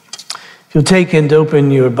If you'll take and open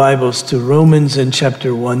your Bibles to Romans and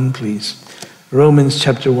chapter 1, please. Romans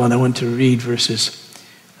chapter 1. I want to read verses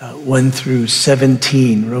 1 through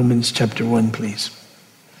 17. Romans chapter 1, please.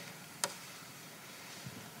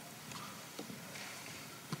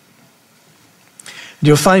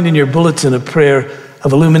 You'll find in your bulletin a prayer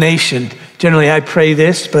of illumination. Generally, I pray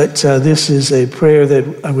this, but this is a prayer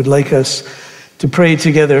that I would like us to pray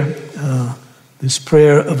together, this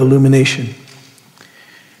prayer of illumination.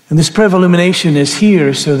 And this prayer of illumination is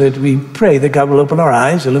here so that we pray that God will open our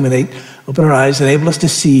eyes, open our eyes, enable us to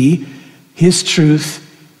see His truth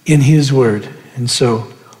in His word. And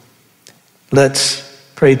so, let's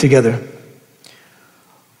pray together.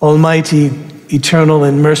 Almighty, eternal,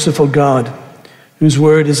 and merciful God, whose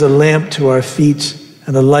word is a lamp to our feet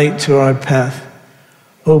and a light to our path,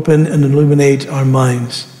 open and illuminate our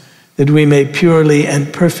minds, that we may purely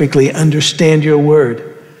and perfectly understand your word,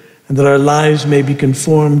 and that our lives may be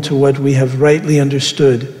conformed to what we have rightly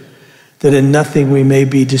understood, that in nothing we may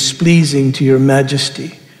be displeasing to your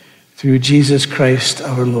majesty, through Jesus Christ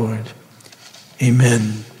our Lord.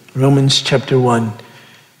 Amen. Romans chapter 1,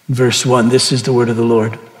 verse 1. This is the word of the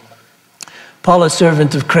Lord. Paul, a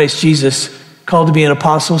servant of Christ Jesus, called to be an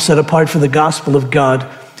apostle, set apart for the gospel of God,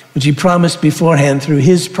 which he promised beforehand through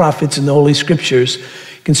his prophets in the Holy Scriptures,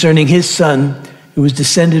 concerning his Son, who was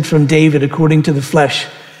descended from David according to the flesh,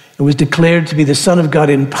 and was declared to be the Son of God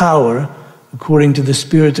in power, according to the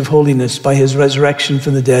Spirit of holiness, by his resurrection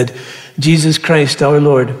from the dead, Jesus Christ our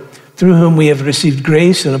Lord, through whom we have received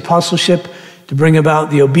grace and apostleship to bring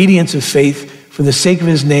about the obedience of faith for the sake of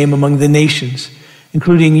his name among the nations,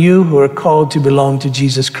 including you who are called to belong to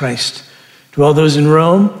Jesus Christ. To all those in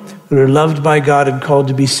Rome who are loved by God and called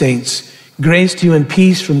to be saints, grace to you and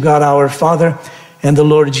peace from God our Father and the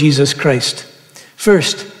Lord Jesus Christ.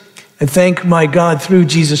 First, I thank my God through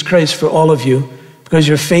Jesus Christ for all of you, because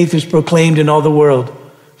your faith is proclaimed in all the world.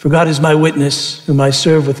 For God is my witness, whom I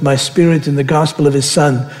serve with my spirit in the gospel of his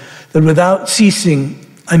Son, that without ceasing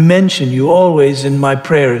I mention you always in my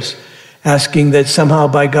prayers, asking that somehow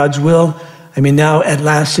by God's will I may now at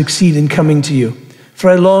last succeed in coming to you. For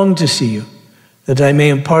I long to see you, that I may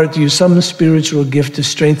impart to you some spiritual gift to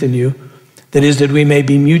strengthen you, that is, that we may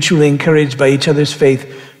be mutually encouraged by each other's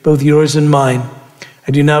faith, both yours and mine.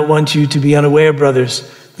 I do not want you to be unaware, brothers,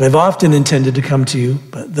 that I've often intended to come to you,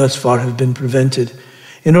 but thus far have been prevented,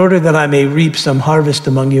 in order that I may reap some harvest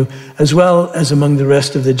among you, as well as among the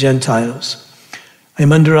rest of the Gentiles. I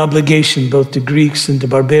am under obligation both to Greeks and to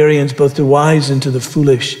barbarians, both to wise and to the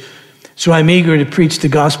foolish. So I'm eager to preach the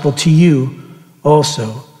gospel to you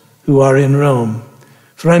also, who are in Rome.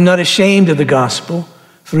 For I'm not ashamed of the gospel,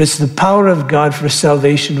 for it's the power of God for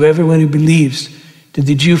salvation to everyone who believes, to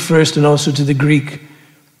the Jew first and also to the Greek.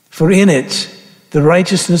 For in it, the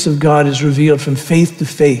righteousness of God is revealed from faith to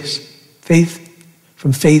faith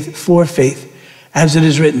from faith for faith. As it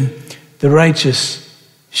is written, the righteous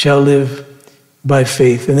shall live by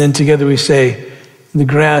faith. And then together we say, the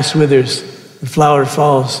grass withers, the flower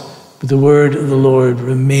falls, but the word of the Lord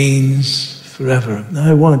remains forever.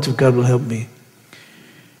 Now I want, if God will help me,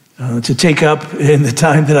 to take up in the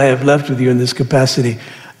time that I have left with you in this capacity,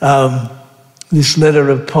 this letter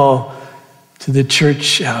of Paul to the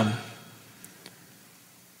church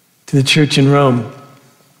in Rome.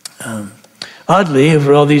 Oddly,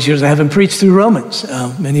 over all these years, I haven't preached through Romans.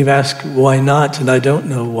 Many have asked why not, and I don't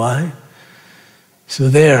know why. So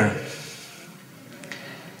there.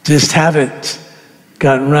 Just haven't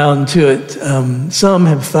gotten around to it. Some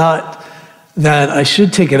have thought that I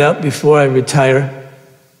should take it up before I retire.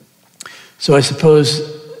 So I suppose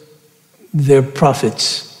they're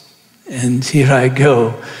prophets. And here I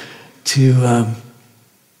go to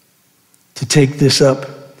take this up.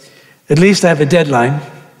 At least I have a deadline.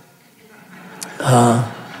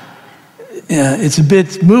 It's a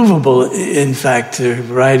bit movable, in fact. There are a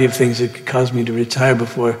variety of things that could cause me to retire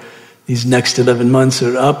before these next 11 months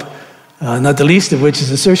are up, not the least of which is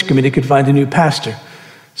the search committee could find a new pastor.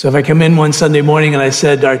 So if I come in one Sunday morning and I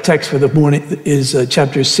said our text for the morning is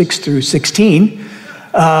chapters 6 through 16,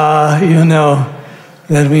 you know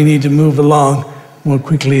that we need to move along more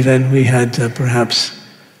quickly than we had perhaps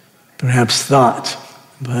thought.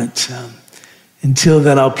 But until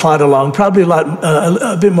then, I'll plod along, probably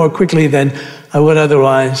a bit more quickly than I would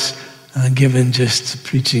otherwise, given just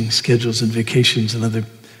preaching schedules and vacations and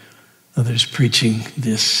others preaching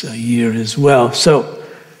this year as well. So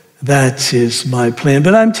that is my plan.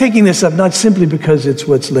 But I'm taking this up not simply because it's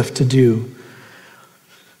what's left to do,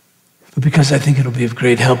 but because I think it'll be of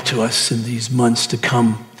great help to us in these months to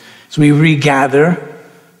come as we regather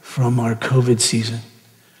from our COVID season,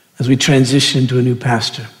 as we transition to a new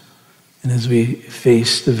pastor, and as we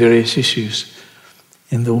face the various issues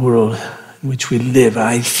in the world in which we live,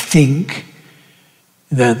 I think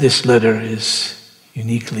that this letter is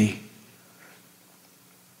uniquely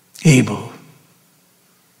able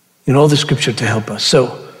in all the scripture to help us.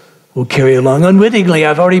 So we'll carry along. Unwittingly,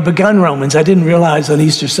 I've already begun Romans. I didn't realize on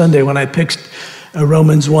Easter Sunday when I picked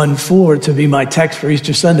Romans 1:4 to be my text for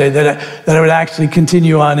Easter Sunday that I would actually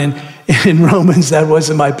continue on in Romans. That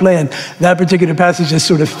wasn't my plan. That particular passage just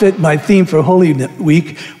sort of fit my theme for Holy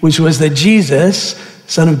Week, which was that Jesus,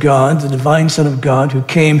 Son of God, the divine Son of God, who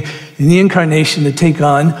came in the incarnation to take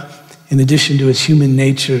on, in addition to his human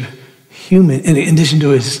nature, in addition to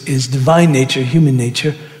his divine nature, human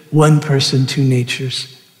nature, one person, two natures.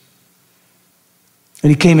 And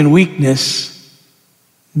he came in weakness,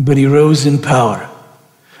 but he rose in power.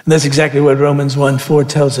 And that's exactly what Romans 1:4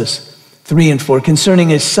 tells us. 3 and 4, concerning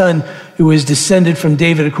his Son, who was descended from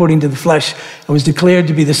David according to the flesh, and was declared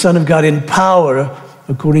to be the Son of God in power,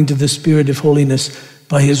 according to the Spirit of holiness,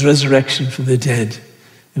 by his resurrection from the dead.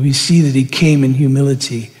 And we see that he came in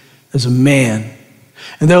humility as a man.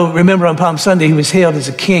 And though, remember, on Palm Sunday, he was hailed as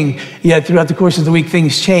a king, yet throughout the course of the week,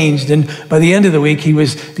 things changed. And by the end of the week, he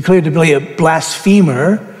was declared to be a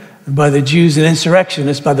blasphemer by the Jews, an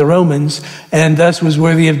insurrectionist by the Romans, and thus was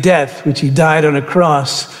worthy of death, which he died on a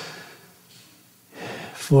cross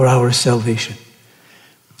for our salvation.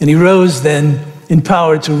 And he rose then in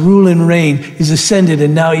power to rule and reign. He's ascended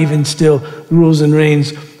and now even still rules and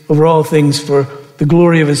reigns over all things for the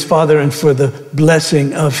glory of his Father and for the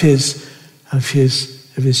blessing of his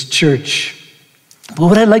church. But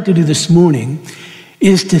what I'd like to do this morning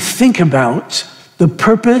is to think about the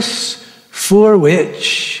purpose for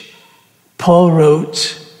which Paul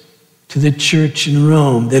wrote to the church in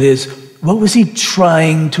Rome. That is, what was he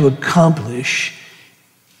trying to accomplish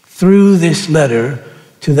through this letter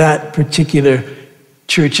to that particular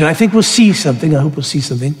church? And I think we'll see something. I hope we'll see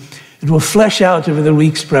something. It will flesh out over the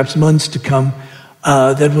weeks, perhaps months to come,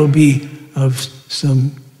 that will be of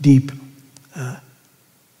some deep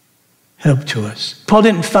help to us. Paul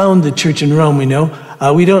didn't found the church in Rome, we know.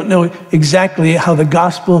 We don't know exactly how the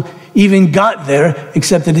gospel even got there,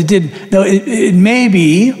 except that it did. Now, it may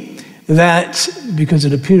be that, because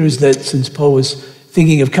it appears that since Paul was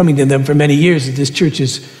thinking of coming to them for many years, that this church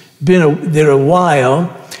has been there a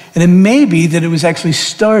while, and it may be that it was actually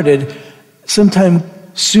started sometime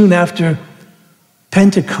soon after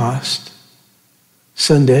Pentecost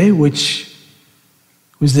Sunday, which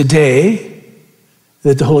was the day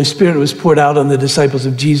that the Holy Spirit was poured out on the disciples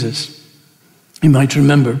of Jesus. You might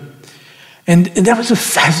remember. And that was a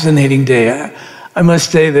fascinating day. I must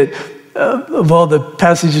say that of all the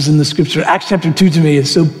passages in the scripture, Acts chapter 2 to me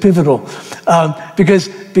is so pivotal because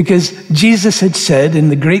Jesus had said in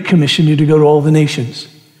the Great Commission, you're to go to all the nations.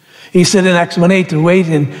 He said in Acts 1:8 to wait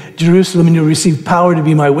in Jerusalem and you'll receive power to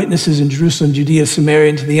be my witnesses in Jerusalem, Judea, Samaria,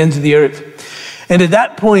 and to the ends of the earth. And at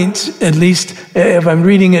that point, at least, if I'm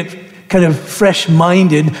reading it kind of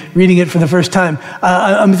fresh-minded, reading it for the first time,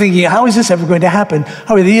 I'm thinking, how is this ever going to happen?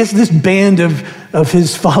 How are this band of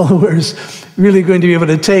his followers really going to be able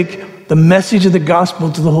to take the message of the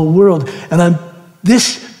gospel to the whole world? And on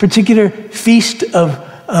this particular feast of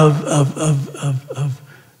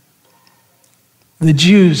the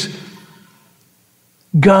Jews,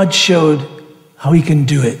 God showed how he can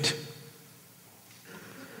do it.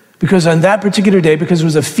 Because on that particular day, because it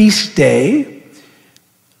was a feast day,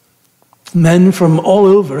 men from all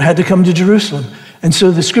over had to come to Jerusalem. And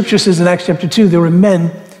so the scripture says in Acts chapter 2, there were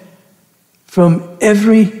men from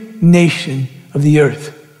every nation of the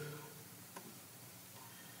earth.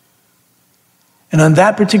 And on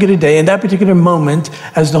that particular day, in that particular moment,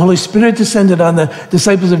 as the Holy Spirit descended on the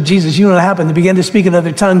disciples of Jesus, you know what happened? They began to speak in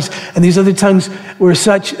other tongues, and these other tongues were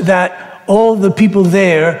such that all the people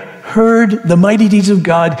there heard the mighty deeds of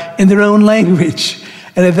God in their own language.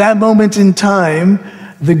 And at that moment in time,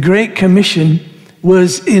 the Great Commission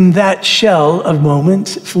was in that shell of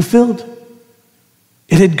moments fulfilled.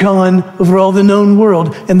 It had gone over all the known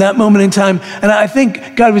world in that moment in time. And I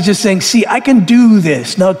think God was just saying, see, I can do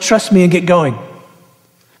this. Now trust me and get going.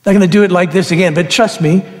 Not going to do it like this again, but trust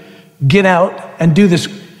me, get out and do this.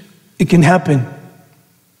 It can happen.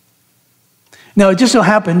 Now, it just so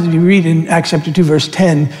happened, if you read in Acts chapter 2, verse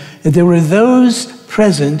 10, that there were those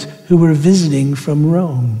present who were visiting from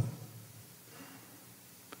Rome.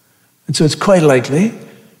 And so it's quite likely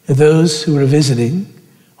that those who were visiting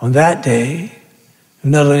on that day, who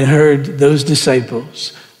not only heard those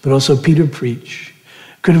disciples, but also Peter preach,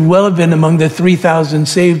 could well have been among the 3,000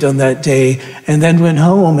 saved on that day, and then went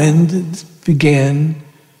home and began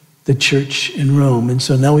the church in Rome. And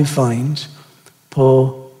so now we find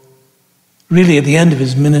Paul really at the end of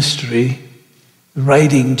his ministry,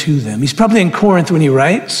 writing to them. He's probably in Corinth when he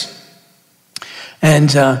writes,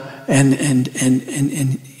 and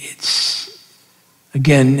it's,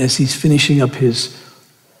 again, as he's finishing up his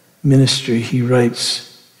ministry, he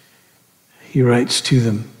writes to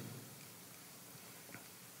them.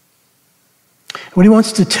 What he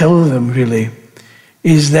wants to tell them, really,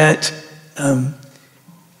 is that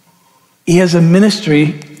he has a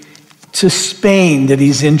ministry to Spain that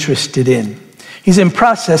he's interested in. He's in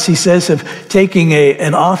process, he says, of taking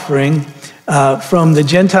an offering from the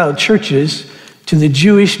Gentile churches to the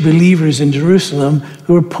Jewish believers in Jerusalem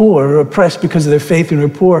who are poor or oppressed because of their faith and are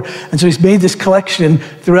poor. And so he's made this collection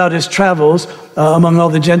throughout his travels among all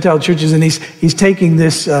the Gentile churches, and he's taking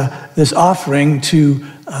this offering to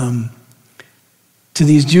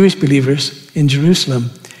these Jewish believers in Jerusalem.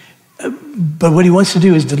 But what he wants to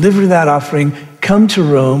do is deliver that offering, come to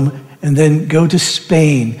Rome, and then go to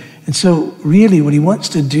Spain. And so really what he wants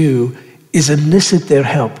to do is elicit their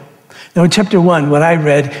help. Now in chapter 1, what I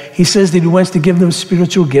read, he says that he wants to give them a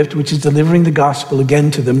spiritual gift, which is delivering the gospel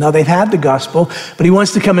again to them. Now they've had the gospel, but he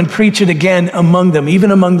wants to come and preach it again among them,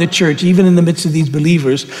 even among the church, even in the midst of these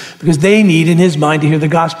believers, because they need, in his mind, to hear the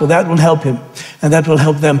gospel. That will help him, and that will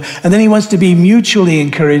help them. And then he wants to be mutually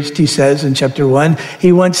encouraged, he says in chapter 1.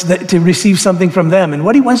 He wants to receive something from them. And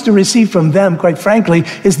what he wants to receive from them, quite frankly,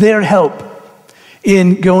 is their help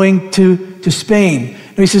in going to Spain.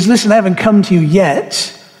 And he says, listen, I haven't come to you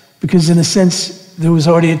yet, because in a sense, there was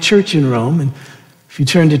already a church in Rome. And if you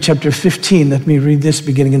turn to chapter 15, let me read this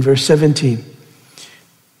beginning in verse 17.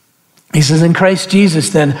 He says, in Christ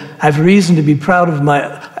Jesus, then, I have reason to be proud of my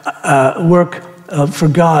work for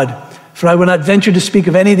God. For I will not venture to speak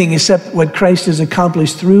of anything except what Christ has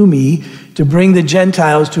accomplished through me to bring the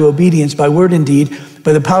Gentiles to obedience by word and deed,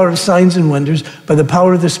 by the power of signs and wonders, by the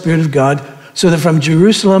power of the Spirit of God, so that from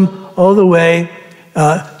Jerusalem all the way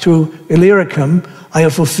to Illyricum, I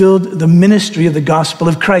have fulfilled the ministry of the gospel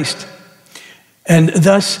of Christ. And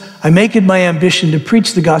thus, I make it my ambition to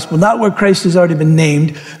preach the gospel, not where Christ has already been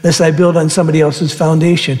named, lest I build on somebody else's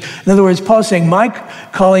foundation. In other words, Paul's saying, my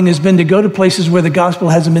calling has been to go to places where the gospel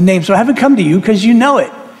hasn't been named. So I haven't come to you because you know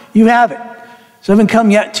it. You have it. So I haven't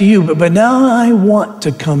come yet to you, but now I want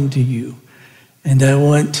to come to you. And I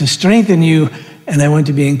want to strengthen you, and I want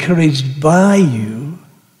to be encouraged by you.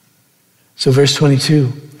 So verse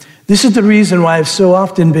 22. This is the reason why I've so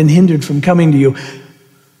often been hindered from coming to you.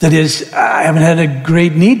 That is, I haven't had a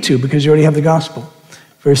great need to, because you already have the gospel.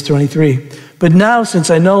 Verse 23. But now, since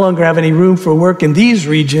I no longer have any room for work in these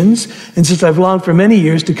regions, and since I've longed for many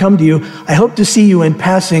years to come to you, I hope to see you in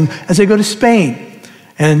passing as I go to Spain,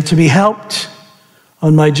 and to be helped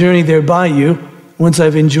on my journey there by you, once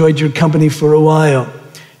I've enjoyed your company for a while.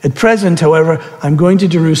 At present, however, I'm going to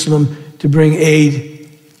Jerusalem to bring aid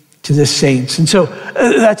to the saints. And so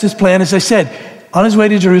that's his plan, as I said. On his way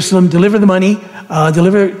to Jerusalem, deliver the money,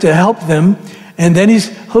 deliver to help them, and then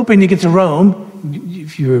he's hoping to get to Rome.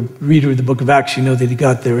 If you're a reader of the book of Acts, you know that he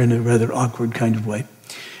got there in a rather awkward kind of way.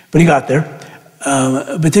 But he got there.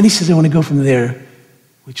 But then he says, I want to go from there,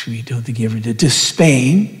 which we don't think he ever did, to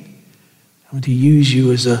Spain. I want to use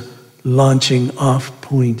you as a launching off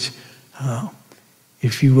point,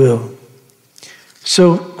 if you will.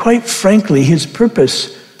 So, quite frankly, his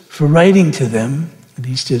purpose for writing to them, at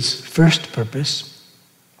least his first purpose,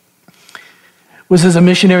 was as a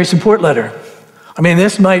missionary support letter. I mean,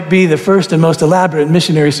 this might be the first and most elaborate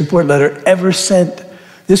missionary support letter ever sent.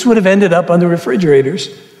 This would have ended up on the refrigerators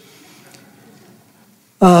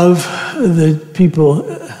of the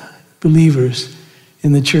people, believers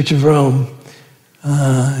in the Church of Rome.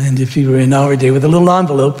 And if he were in our day, with a little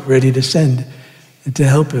envelope ready to send and to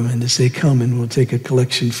help him and to say, come and we'll take a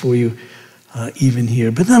collection for you even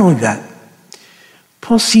here. But not only that,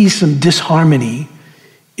 Paul sees some disharmony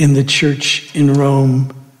in the church in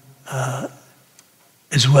Rome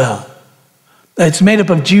as well. It's made up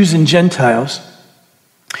of Jews and Gentiles,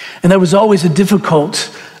 and that was always a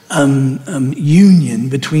difficult union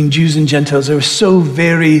between Jews and Gentiles. They were so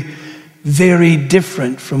very, very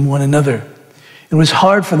different from one another. It was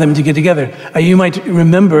hard for them to get together. You might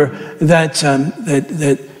remember that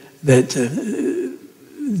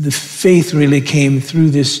the faith really came through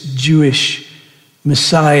this Jewish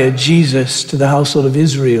Messiah, Jesus, to the household of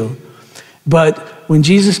Israel. But when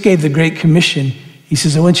Jesus gave the Great Commission, he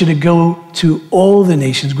says, I want you to go to all the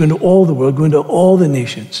nations, go into all the world, go into all the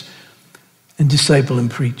nations and disciple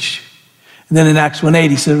and preach. And then in Acts 1:8,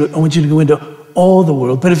 he said, I want you to go into all the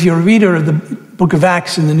world. But if you're a reader of the book of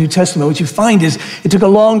Acts in the New Testament, what you find is it took a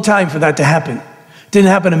long time for that to happen. It didn't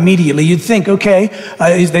happen immediately. You'd think, okay,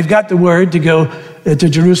 they've got the word to go to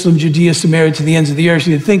Jerusalem, Judea, Samaria, to the ends of the earth.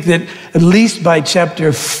 You'd think that at least by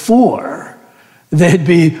chapter 4, they'd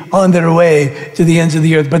be on their way to the ends of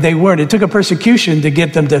the earth, but they weren't. It took a persecution to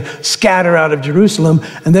get them to scatter out of Jerusalem.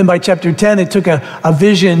 And then by chapter 10, it took a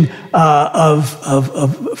vision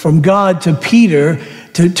from God to Peter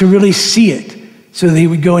to really see it, so that he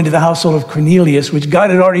would go into the household of Cornelius, which God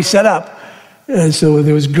had already set up. So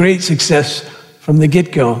there was great success from the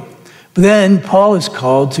get-go. But then Paul is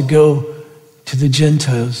called to go to the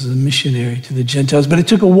Gentiles, the missionary to the Gentiles. But it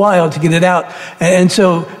took a while to get it out. And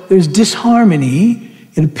so there's disharmony,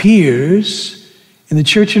 it appears, in the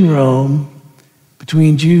church in Rome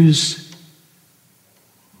between Jews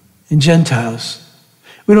and Gentiles.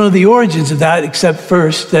 We don't know the origins of that, except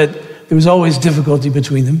first that there was always difficulty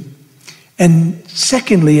between them. And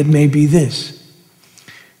secondly, it may be this,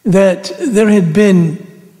 that there had been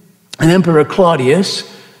an Emperor Claudius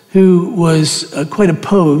who was quite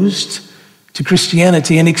opposed to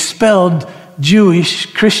Christianity and expelled Jewish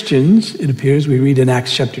Christians, it appears, we read in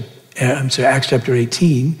Acts chapter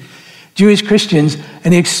 18, Jewish Christians,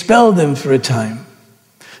 and he expelled them for a time.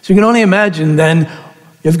 So you can only imagine then,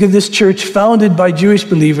 you have this church founded by Jewish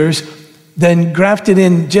believers, then grafted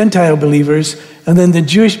in Gentile believers, and then the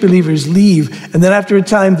Jewish believers leave. And then after a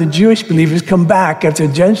time, the Jewish believers come back after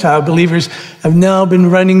the Gentile believers have now been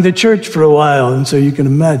running the church for a while. And so you can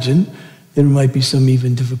imagine there might be some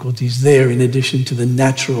even difficulties there in addition to the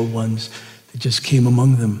natural ones that just came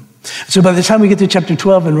among them. So by the time we get to chapter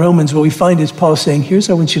 12 in Romans, what we find is Paul saying, here's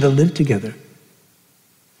how I want you to live together.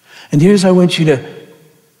 And here's how I want you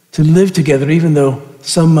to live together, even though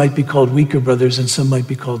some might be called weaker brothers and some might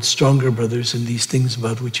be called stronger brothers in these things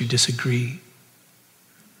about which you disagree.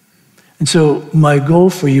 And so my goal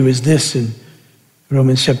for you is this in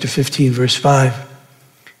Romans chapter 15, verse 5.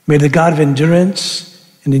 May the God of endurance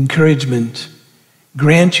and encouragement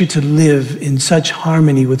grant you to live in such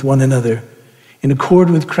harmony with one another, in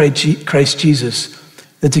accord with Christ Jesus,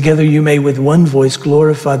 that together you may with one voice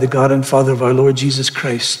glorify the God and Father of our Lord Jesus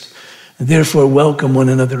Christ, and therefore welcome one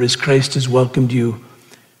another as Christ has welcomed you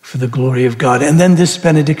for the glory of God. And then this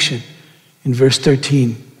benediction in verse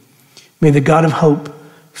 13. May the God of hope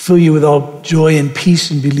fill you with all joy and peace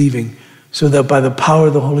in believing, so that by the power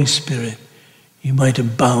of the Holy Spirit you might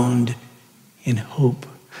abound in hope.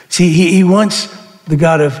 See, he wants the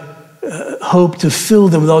God of hope to fill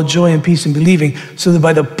them with all joy and peace in believing, so that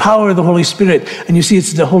by the power of the Holy Spirit, and you see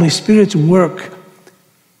it's the Holy Spirit's work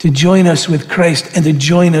to join us with Christ and to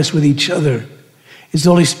join us with each other. It's the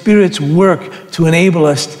Holy Spirit's work to enable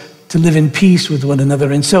us to live in peace with one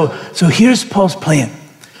another. And so here's Paul's plan.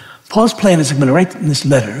 Paul's plan is I'm going to write them this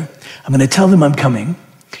letter. I'm going to tell them I'm coming.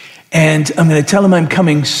 And I'm going to tell them I'm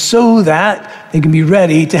coming so that they can be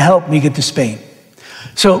ready to help me get to Spain.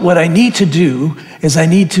 So what I need to do is I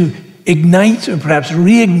need to ignite, or perhaps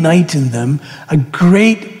reignite in them, a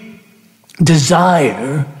great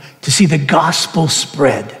desire to see the gospel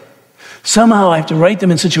spread. Somehow I have to write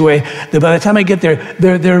them in such a way that by the time I get there,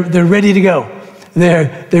 they're ready to go.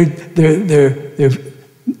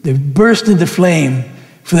 They've burst into flame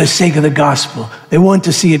for the sake of the gospel. They want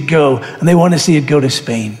to see it go, and they want to see it go to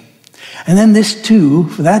Spain. And then this too,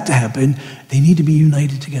 for that to happen, they need to be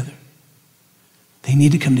united together. They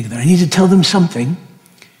need to come together. I need to tell them something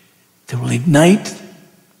that will ignite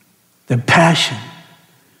their passion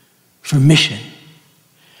for mission.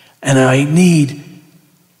 And I need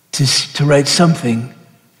to write something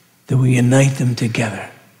that will unite them together.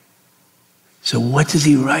 So what does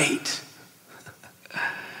he write?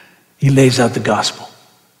 He lays out the gospel.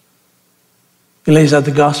 He lays out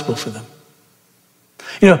the gospel for them.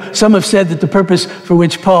 You know, some have said that the purpose for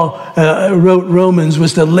which Paul wrote Romans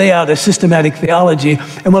was to lay out a systematic theology.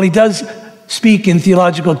 And while he does speak in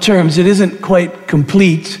theological terms, it isn't quite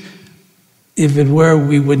complete. If it were,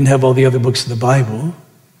 we wouldn't have all the other books of the Bible.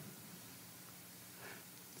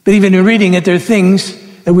 But even in reading it, there are things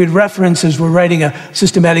that we'd reference as we're writing a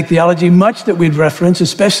systematic theology, much that we'd reference,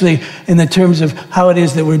 especially in the terms of how it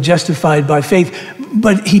is that we're justified by faith.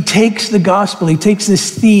 But he takes the gospel, he takes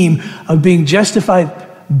this theme of being justified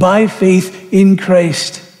by faith in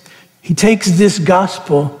Christ. He takes this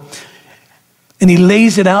gospel and he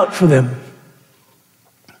lays it out for them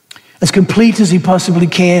as complete as he possibly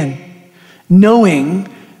can, knowing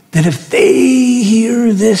that if they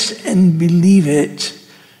hear this and believe it,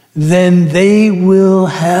 then they will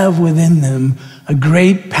have within them a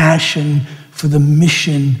great passion for the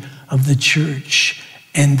mission of the church,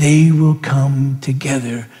 and they will come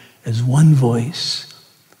together as one voice,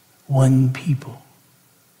 one people.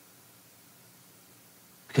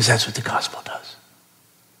 Because that's what the gospel does.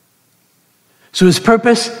 So his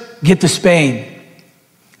purpose, get to Spain.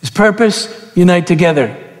 His purpose, unite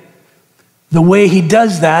together. The way he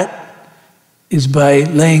does that is by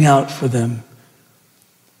laying out for them.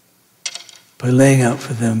 By laying out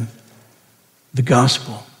for them the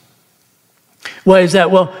gospel. Why is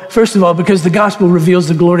that? Well, first of all, because the gospel reveals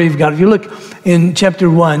the glory of God. If you look in chapter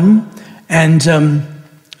 1 and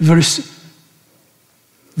verse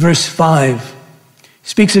 5, he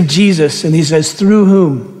speaks of Jesus and he says, through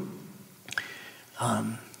whom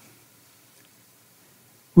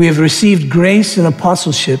we have received grace and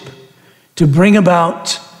apostleship to bring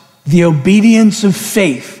about the obedience of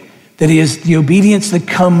faith. That is, the obedience that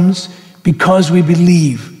comes because we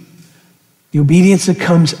believe. The obedience that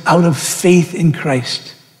comes out of faith in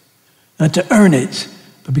Christ. Not to earn it,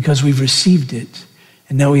 but because we've received it.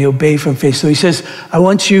 And now we obey from faith. So he says,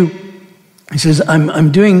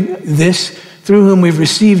 I'm doing this through whom we've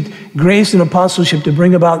received grace and apostleship to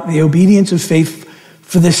bring about the obedience of faith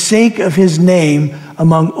for the sake of his name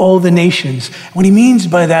among all the nations. What he means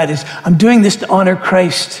by that is, I'm doing this to honor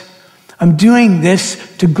Christ. I'm doing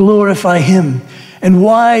this to glorify him. And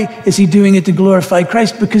why is he doing it to glorify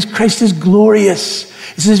Christ? Because Christ is glorious.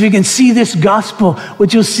 It says, if you can see this gospel,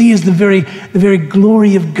 what you'll see is the very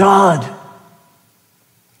glory of God.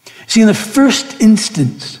 See, in the first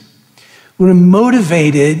instance, we're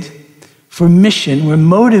motivated for mission. We're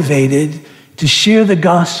motivated to share the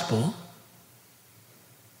gospel.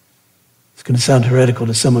 It's going to sound heretical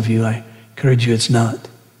to some of you. I encourage you it's not.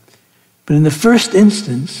 But in the first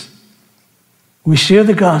instance, we share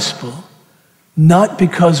the gospel not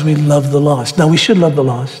because we love the lost. Now, we should love the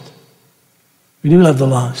lost. We do love the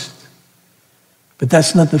lost. But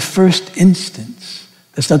that's not the first instance.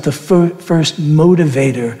 That's not the first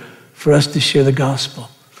motivator for us to share the gospel.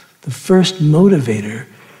 The first motivator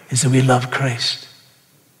is that we love Christ.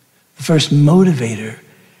 The first motivator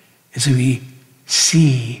is that we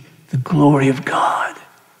see the glory of God.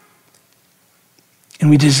 And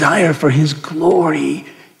we desire for his glory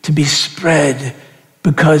to be spread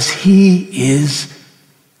because he is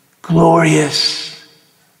glorious.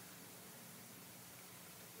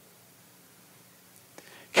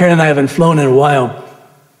 Karen and I haven't flown in a while,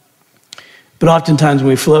 but oftentimes when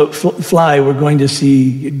we fly, we're going to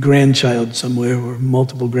see a grandchild somewhere or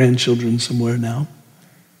multiple grandchildren somewhere now.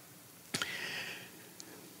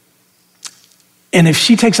 And if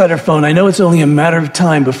she takes out her phone, I know it's only a matter of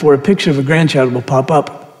time before a picture of a grandchild will pop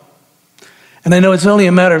up. And I know it's only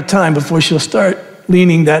a matter of time before she'll start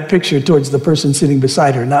leaning that picture towards the person sitting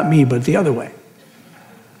beside her, not me, but the other way.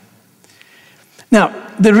 Now,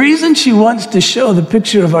 the reason she wants to show the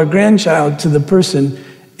picture of our grandchild to the person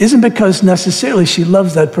isn't because necessarily she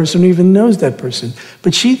loves that person or even knows that person,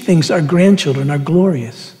 but she thinks our grandchildren are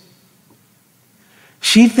glorious.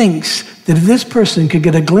 She thinks that if this person could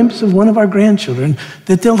get a glimpse of one of our grandchildren,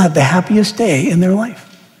 that they'll have the happiest day in their life.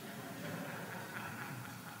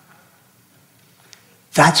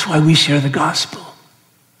 That's why we share the gospel.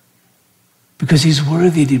 Because he's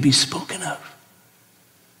worthy to be spoken of.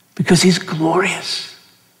 Because he's glorious.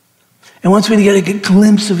 And once we get a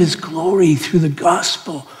glimpse of his glory through the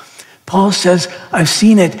gospel, Paul says, I've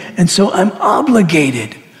seen it, and so I'm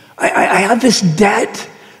obligated. I have this debt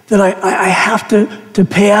that I have to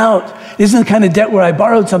pay out. It isn't the kind of debt where I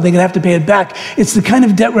borrowed something and I have to pay it back. It's the kind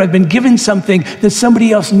of debt where I've been given something that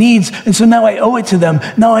somebody else needs, and so now I owe it to them.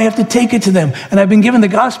 Now I have to take it to them. And I've been given the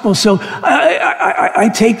gospel, so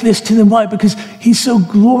I take this to them. Why? Because he's so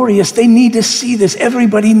glorious. They need to see this.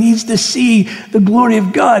 Everybody needs to see the glory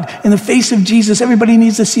of God. In the face of Jesus, everybody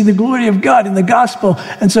needs to see the glory of God in the gospel.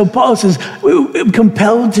 And so Paul says, I'm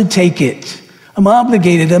compelled to take it. I'm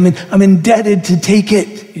obligated. I'm indebted to take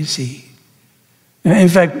it, you see. In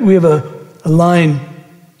fact, we have a line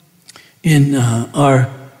in our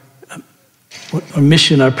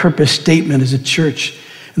mission, our purpose statement as a church.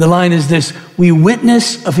 And the line is this: we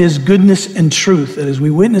witness of his goodness and truth. That is,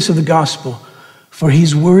 we witness of the gospel, for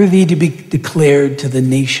he's worthy to be declared to the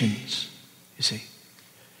nations, you see.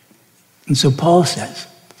 And so Paul says,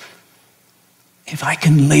 if I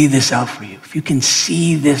can lay this out for you, if you can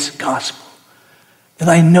see this gospel, then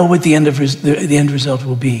I know what the end result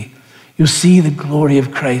will be. You'll see the glory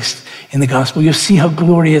of Christ in the gospel. You'll see how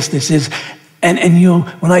glorious this is. And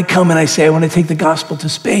when I come and I say, I want to take the gospel to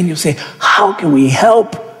Spain, you'll say, how can we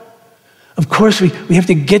help? Of course, we have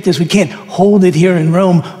to get this. We can't hold it here in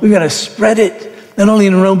Rome. We've got to spread it, not only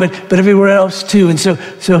in Rome, but everywhere else too. And so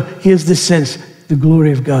here's this sense, the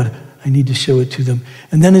glory of God. I need to show it to them.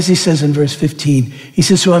 And then as he says in verse 15, he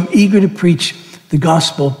says, so I'm eager to preach the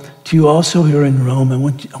gospel to you also here in Rome. I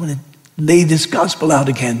want to lay this gospel out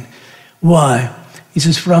again. Why? He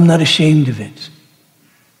says, for I'm not ashamed of it.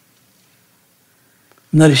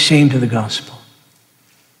 I'm not ashamed of the gospel.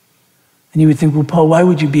 And you would think, well, Paul, why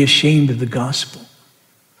would you be ashamed of the gospel?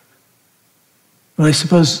 Well, I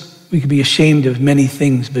suppose we could be ashamed of many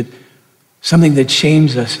things, but something that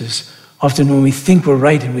shames us is often when we think we're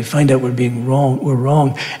right and we find out we're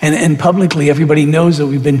wrong. And publicly everybody knows that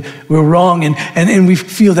we're wrong, and we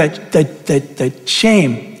feel that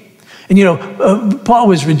shame. And Paul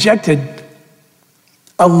was rejected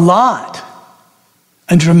a lot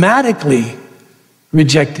and dramatically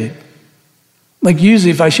rejected. Like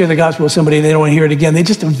usually if I share the gospel with somebody and they don't want to hear it again, they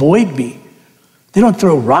just avoid me. They don't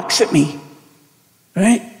throw rocks at me,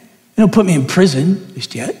 right? They don't put me in prison, at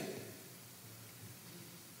least yet.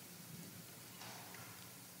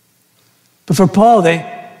 But for Paul,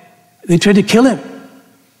 they tried to kill him.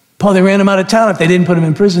 Paul, they ran him out of town if they didn't put him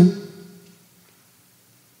in prison.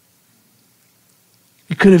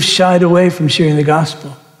 He could have shied away from sharing the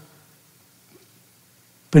gospel.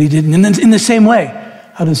 But he didn't. And then in the same way,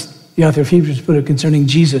 how does the author of Hebrews put it concerning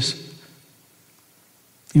Jesus?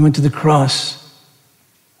 He went to the cross,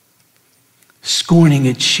 scorning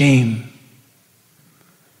its shame.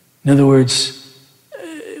 In other words,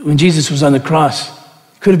 when Jesus was on the cross,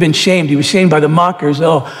 he could have been shamed. He was shamed by the mockers.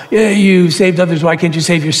 Oh, yeah, you saved others. Why can't you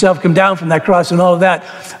save yourself? Come down from that cross and all of that.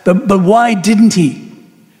 But why didn't he?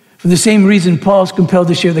 For the same reason Paul's compelled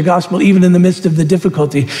to share the gospel even in the midst of the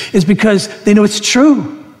difficulty is because they know it's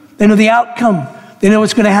true. They know the outcome. They know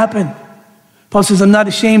what's going to happen. Paul says, I'm not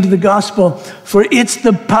ashamed of the gospel, for it's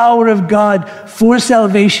the power of God for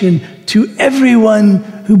salvation to everyone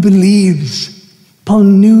who believes. Paul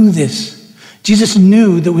knew this. Jesus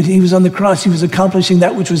knew that when he was on the cross, he was accomplishing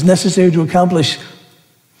that which was necessary to accomplish.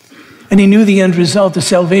 And he knew the end result, the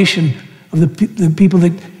salvation of the people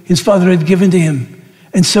that his Father had given to him.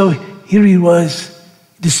 And so here he was,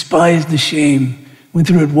 despised the shame, went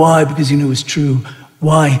through it. Why? Because he knew it was true.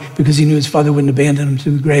 Why? Because he knew his Father wouldn't abandon him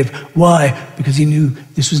to the grave. Why? Because he knew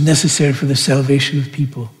this was necessary for the salvation of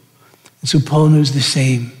people. And so Paul knows the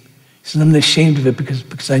same. He says, I'm not ashamed of it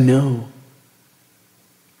because I know.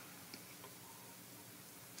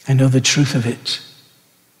 I know the truth of it.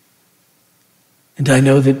 And I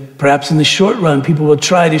know that perhaps in the short run, people will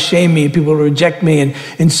try to shame me, people will reject me and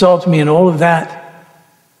insult me and all of that.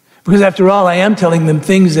 Because after all, I am telling them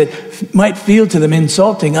things that might feel to them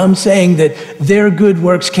insulting. I'm saying that their good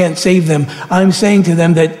works can't save them. I'm saying to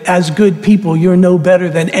them that as good people, you're no better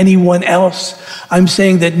than anyone else. I'm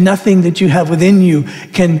saying that nothing that you have within you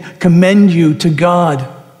can commend you to God.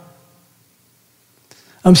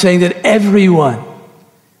 I'm saying that everyone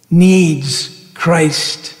needs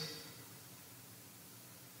Christ.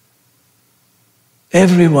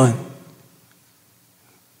 Everyone.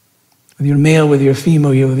 Whether you're male, whether you're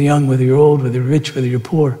female, whether you're young, whether you're old, whether you're rich, whether you're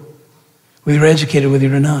poor, whether you're educated, whether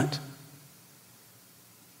you're not,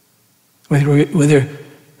 whether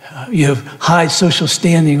you have high social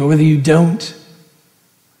standing or whether you don't,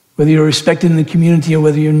 whether you're respected in the community or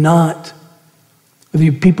whether you're not,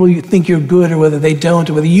 whether people you think you're good or whether they don't,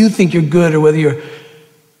 or whether you think you're good or whether you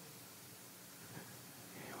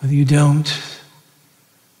don't.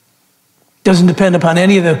 Doesn't depend upon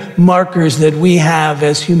any of the markers that we have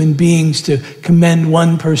as human beings to commend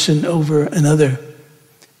one person over another.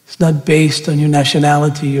 It's not based on your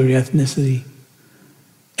nationality or your ethnicity.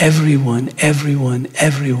 Everyone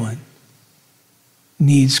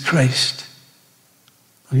needs Christ,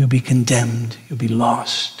 or you'll be condemned, you'll be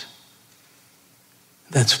lost.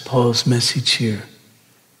 That's Paul's message here.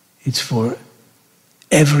 It's for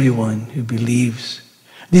everyone who believes.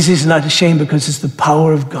 This is not a shame because it's the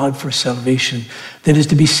power of God for salvation that is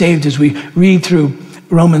to be saved. As we read through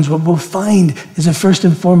Romans, what we'll find is that first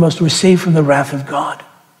and foremost, we're saved from the wrath of God.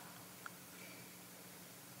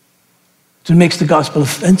 So it makes the gospel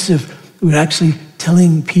offensive. We're actually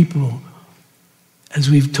telling people, as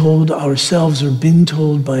we've told ourselves or been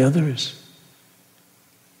told by others,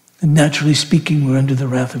 and naturally speaking, we're under the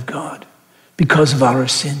wrath of God because of our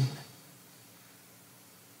sin.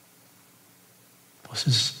 This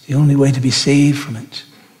is the only way to be saved from it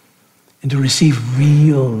and to receive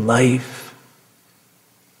real life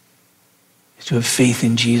is to have faith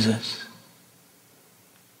in Jesus.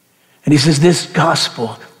 And he says this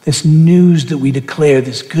gospel, this news that we declare,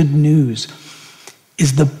 this good news,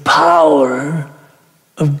 is the power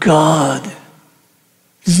of God.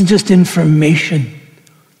 It isn't just information.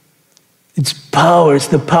 It's power. It's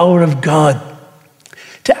the power of God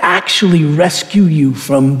to actually rescue you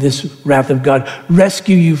from this wrath of God,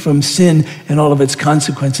 rescue you from sin and all of its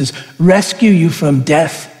consequences, rescue you from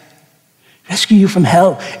death, rescue you from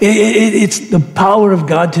hell. It's the power of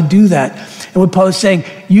God to do that. And what Paul is saying,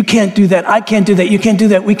 you can't do that, I can't do that, you can't do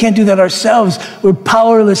that, we can't do that ourselves. We're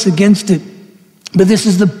powerless against it. But this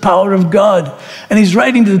is the power of God. And he's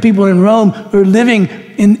writing to the people in Rome who are living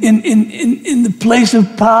in the place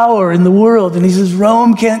of power in the world. And he says,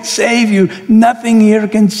 Rome can't save you. Nothing here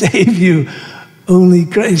can save you. Only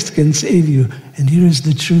Christ can save you. And here is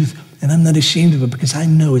the truth. And I'm not ashamed of it because I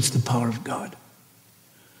know it's the power of God.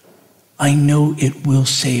 I know it will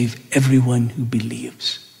save everyone who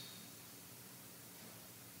believes.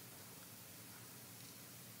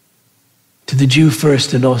 To the Jew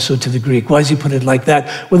first and also to the Greek. Why does he put it like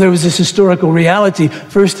that? Well, there was this historical reality.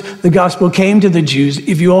 First, the gospel came to the Jews.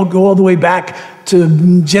 If you all go all the way back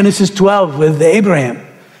to Genesis 12 with Abraham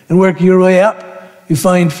and work your way up, you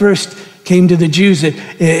find first came to the Jews.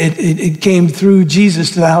 It came through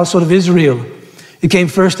Jesus to the household of Israel. It came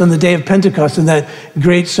first on the day of Pentecost in that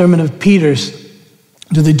great sermon of Peter's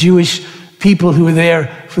to the Jewish people who were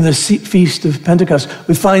there for the feast of Pentecost.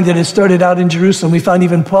 We find that it started out in Jerusalem. We find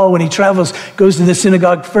even Paul, when he travels, goes to the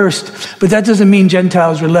synagogue first. But that doesn't mean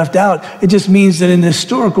Gentiles were left out. It just means that in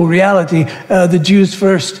historical reality, the Jews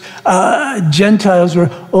first. Gentiles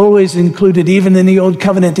were always included. Even in the Old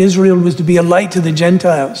Covenant, Israel was to be a light to the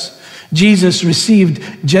Gentiles. Jesus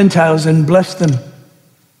received Gentiles and blessed them.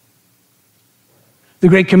 The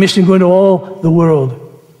Great Commission, go into all the world.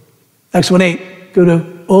 Acts 1:8, go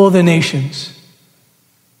to all the nations,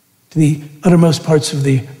 to the uttermost parts of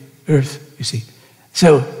the earth, you see.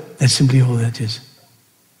 So that's simply all that is.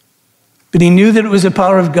 But he knew that it was the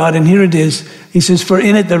power of God, and here it is. He says, for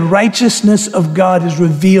in it the righteousness of God is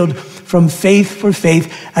revealed from faith for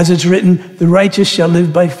faith, as it's written, the righteous shall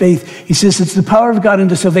live by faith. He says it's the power of God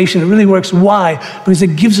into salvation. It really works. Why? Because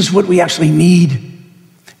it gives us what we actually need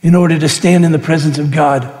in order to stand in the presence of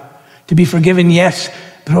God. To be forgiven, yes,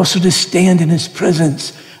 but also to stand in his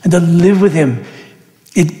presence and to live with him.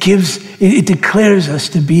 It declares us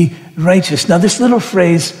to be righteous. Now, this little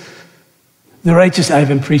phrase, the righteous, I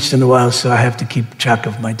haven't preached in a while, so I have to keep track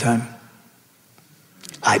of my time.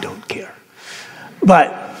 I don't care.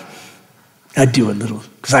 But I do a little,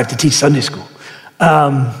 because I have to teach Sunday school.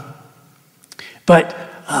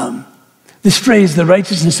 This phrase, the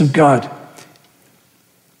righteousness of God,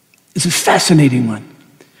 is a fascinating one.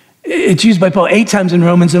 It's used by Paul 8 times in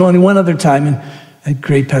Romans and only one other time in a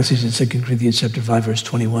great passage in 2 Corinthians chapter 5, verse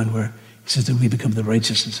 21, where he says that we become the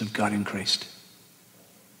righteousness of God in Christ.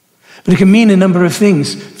 But it can mean a number of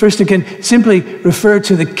things. First, it can simply refer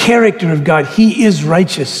to the character of God. He is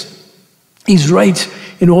righteous. He's right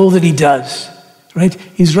in all that he does, right?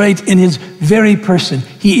 He's right in his very person.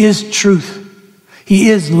 He is truth. He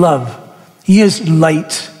is love. He is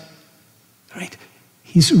light, right?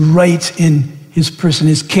 He's right in his person,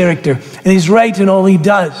 his character, and he's right in all he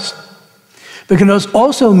does. But it can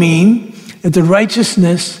also mean that the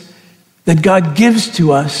righteousness that God gives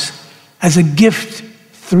to us as a gift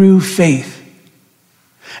through faith.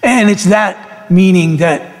 And it's that meaning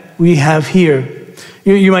that we have here.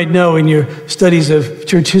 You might know in your studies of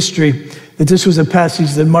church history that this was a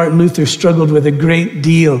passage that Martin Luther struggled with a great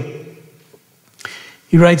deal.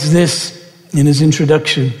 He writes this in his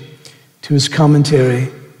introduction to his commentary.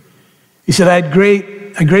 He said, I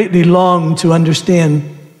greatly longed to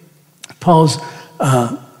understand Paul's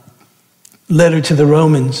letter to the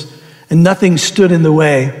Romans, and nothing stood in the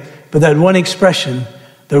way but that one expression,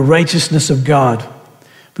 the righteousness of God.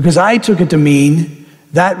 Because I took it to mean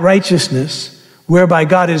that righteousness whereby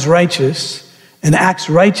God is righteous and acts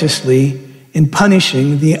righteously in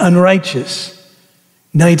punishing the unrighteous.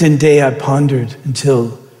 Night and day I pondered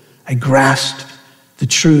until I grasped the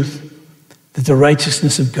truth that the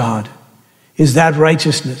righteousness of God is that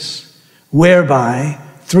righteousness whereby,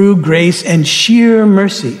 through grace and sheer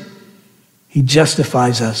mercy, he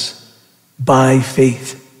justifies us by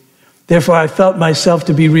faith. Therefore, I felt myself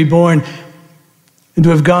to be reborn and to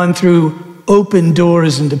have gone through open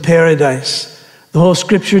doors into paradise. The whole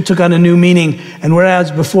scripture took on a new meaning, and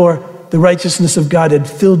whereas before the righteousness of God had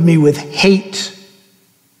filled me with hate,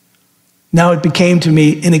 now it became to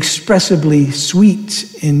me inexpressibly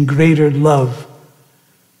sweet in greater love.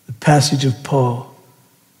 The passage of Paul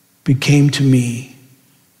became to me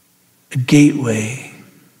a gateway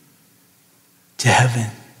to heaven.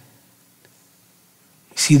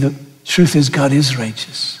 You see, the truth is God is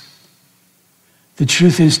righteous. The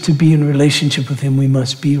truth is to be in relationship with him, we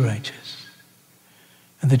must be righteous.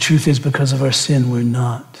 And the truth is because of our sin, we're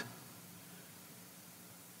not.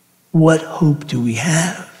 What hope do we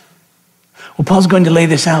have? Well, Paul's going to lay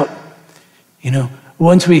this out.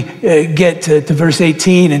 Once we get to verse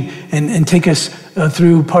 18 and take us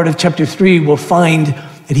through part of chapter 3, we'll find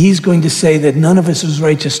that he's going to say that none of us is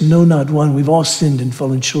righteous, no, not one. We've all sinned and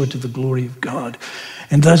fallen short of the glory of God.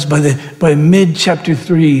 And thus, by mid chapter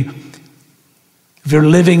 3, if you're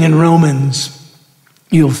living in Romans,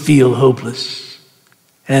 You'll feel hopeless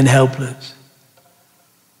and helpless.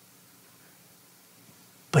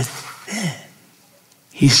 But then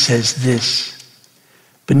he says this,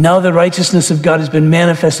 but now the righteousness of God has been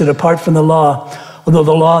manifested apart from the law, although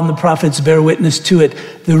the law and the prophets bear witness to it.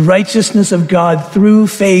 The righteousness of God through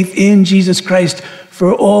faith in Jesus Christ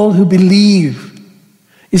for all who believe.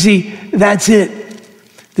 You see, that's it.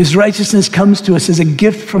 This righteousness comes to us as a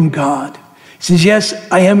gift from God. He says, yes,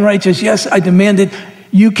 I am righteous. Yes, I demand it.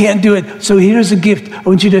 You can't do it. So here's a gift. I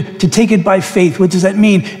want you to take it by faith. What does that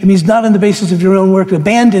mean? It means not on the basis of your own work.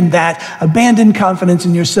 Abandon that. Abandon confidence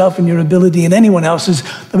in yourself and your ability and anyone else's,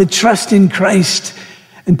 but trust in Christ.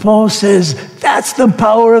 And Paul says, that's the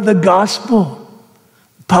power of the gospel.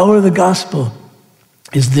 The power of the gospel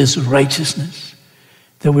is this righteousness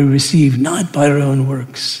that we receive not by our own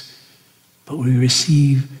works, but we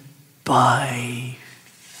receive by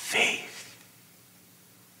faith.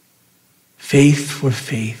 Faith for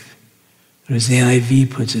faith. Or as the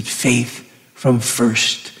NIV puts it, faith from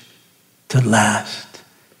first to last.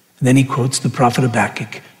 And then he quotes the prophet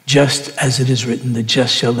Habakkuk, just as it is written, the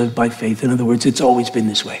just shall live by faith. In other words, it's always been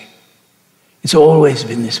this way. It's always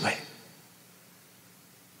been this way.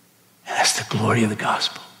 And that's the glory of the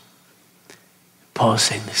gospel. Paul is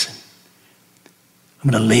saying, listen, I'm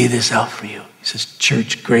going to lay this out for you. He says,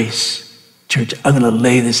 church, grace, church, I'm going to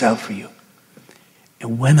lay this out for you.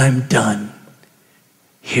 And when I'm done,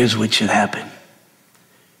 here's what should happen.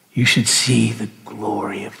 You should see the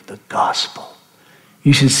glory of the gospel.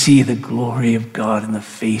 You should see the glory of God in the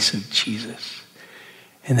face of Jesus.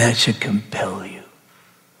 And that should compel you.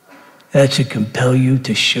 That should compel you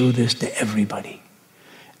to show this to everybody.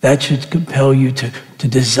 That should compel you to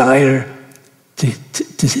desire to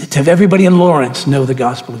have everybody in Lawrence know the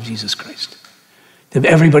gospel of Jesus Christ. To have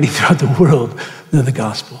everybody throughout the world know the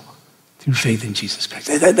gospel through faith in Jesus Christ.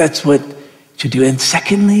 That's what it should do. And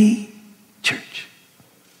secondly, church,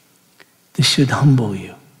 this should humble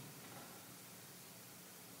you.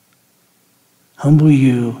 Humble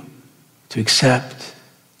you to accept,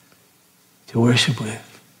 to worship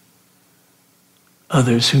with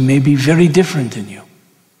others who may be very different than you.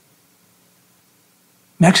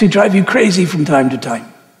 May actually drive you crazy from time to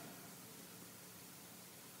time,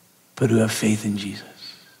 but who have faith in Jesus.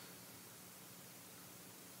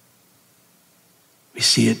 We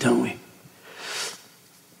see it, don't we?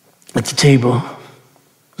 At the table,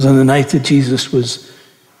 it was on the night that Jesus was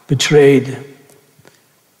betrayed.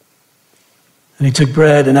 And he took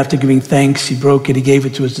bread, and after giving thanks, he broke it, he gave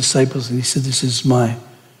it to his disciples, and he said, this is my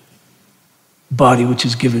body which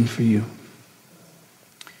is given for you.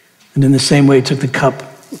 And in the same way, he took the cup.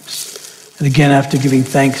 And again, after giving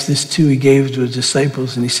thanks, this too he gave to his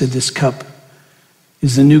disciples, and he said, this cup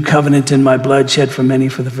is the new covenant in my blood shed for many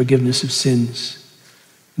for the forgiveness of sins.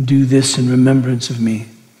 Do this in remembrance of me.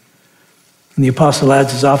 And the apostle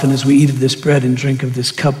adds, as often as we eat of this bread and drink of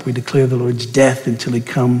this cup, we declare the Lord's death until he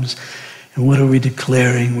comes. And what are we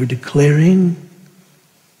declaring? We're declaring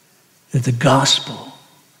that the gospel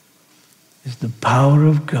is the power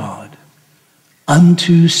of God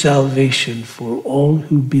unto salvation for all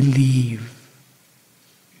who believe.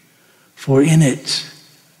 For in it,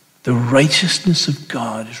 the righteousness of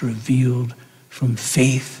God is revealed from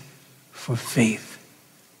faith for faith.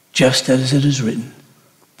 Just as it is written,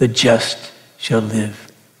 the just shall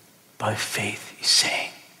live by faith, he's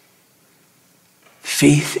saying.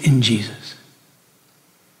 Faith in Jesus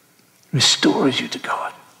restores you to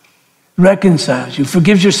God, reconciles you,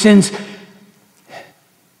 forgives your sins,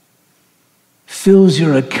 fills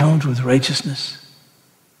your account with righteousness,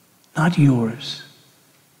 not yours,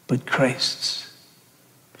 but Christ's,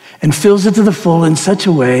 and fills it to the full in such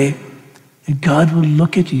a way that God will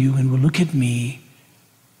look at you and will look at me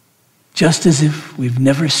just as if we've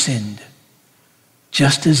never sinned,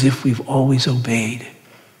 just as if we've always obeyed.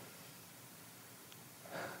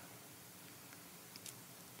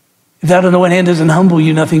 If that on the one hand doesn't humble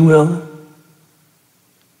you, nothing will.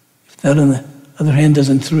 If that on the other hand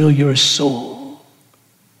doesn't thrill your soul,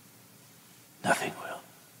 nothing will.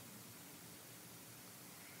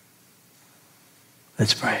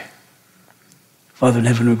 Let's pray. Father in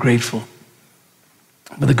heaven, we're grateful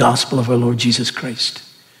for the gospel of our Lord Jesus Christ.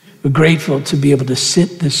 We're grateful to be able to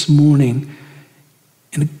sit this morning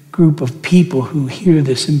in a group of people who hear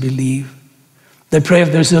this and believe. I pray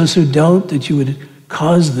if there's those who don't, that you would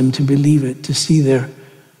cause them to believe it, to see their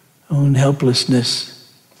own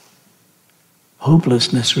helplessness,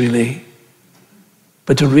 hopelessness really,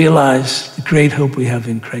 but to realize the great hope we have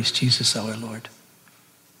in Christ Jesus our Lord.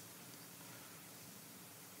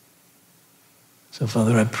 So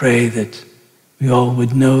Father, I pray that we all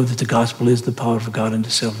would know that the gospel is the power of God unto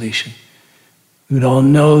salvation. We would all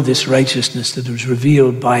know this righteousness that was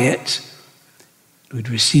revealed by it. We would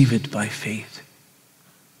receive it by faith,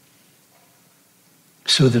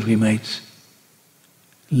 so that we might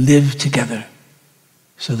live together,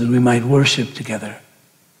 so that we might worship together,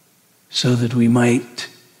 so that we might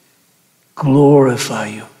glorify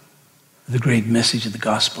you, the great message of the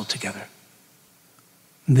gospel together.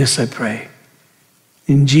 And this I pray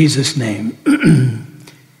in Jesus' name.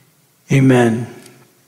 Amen.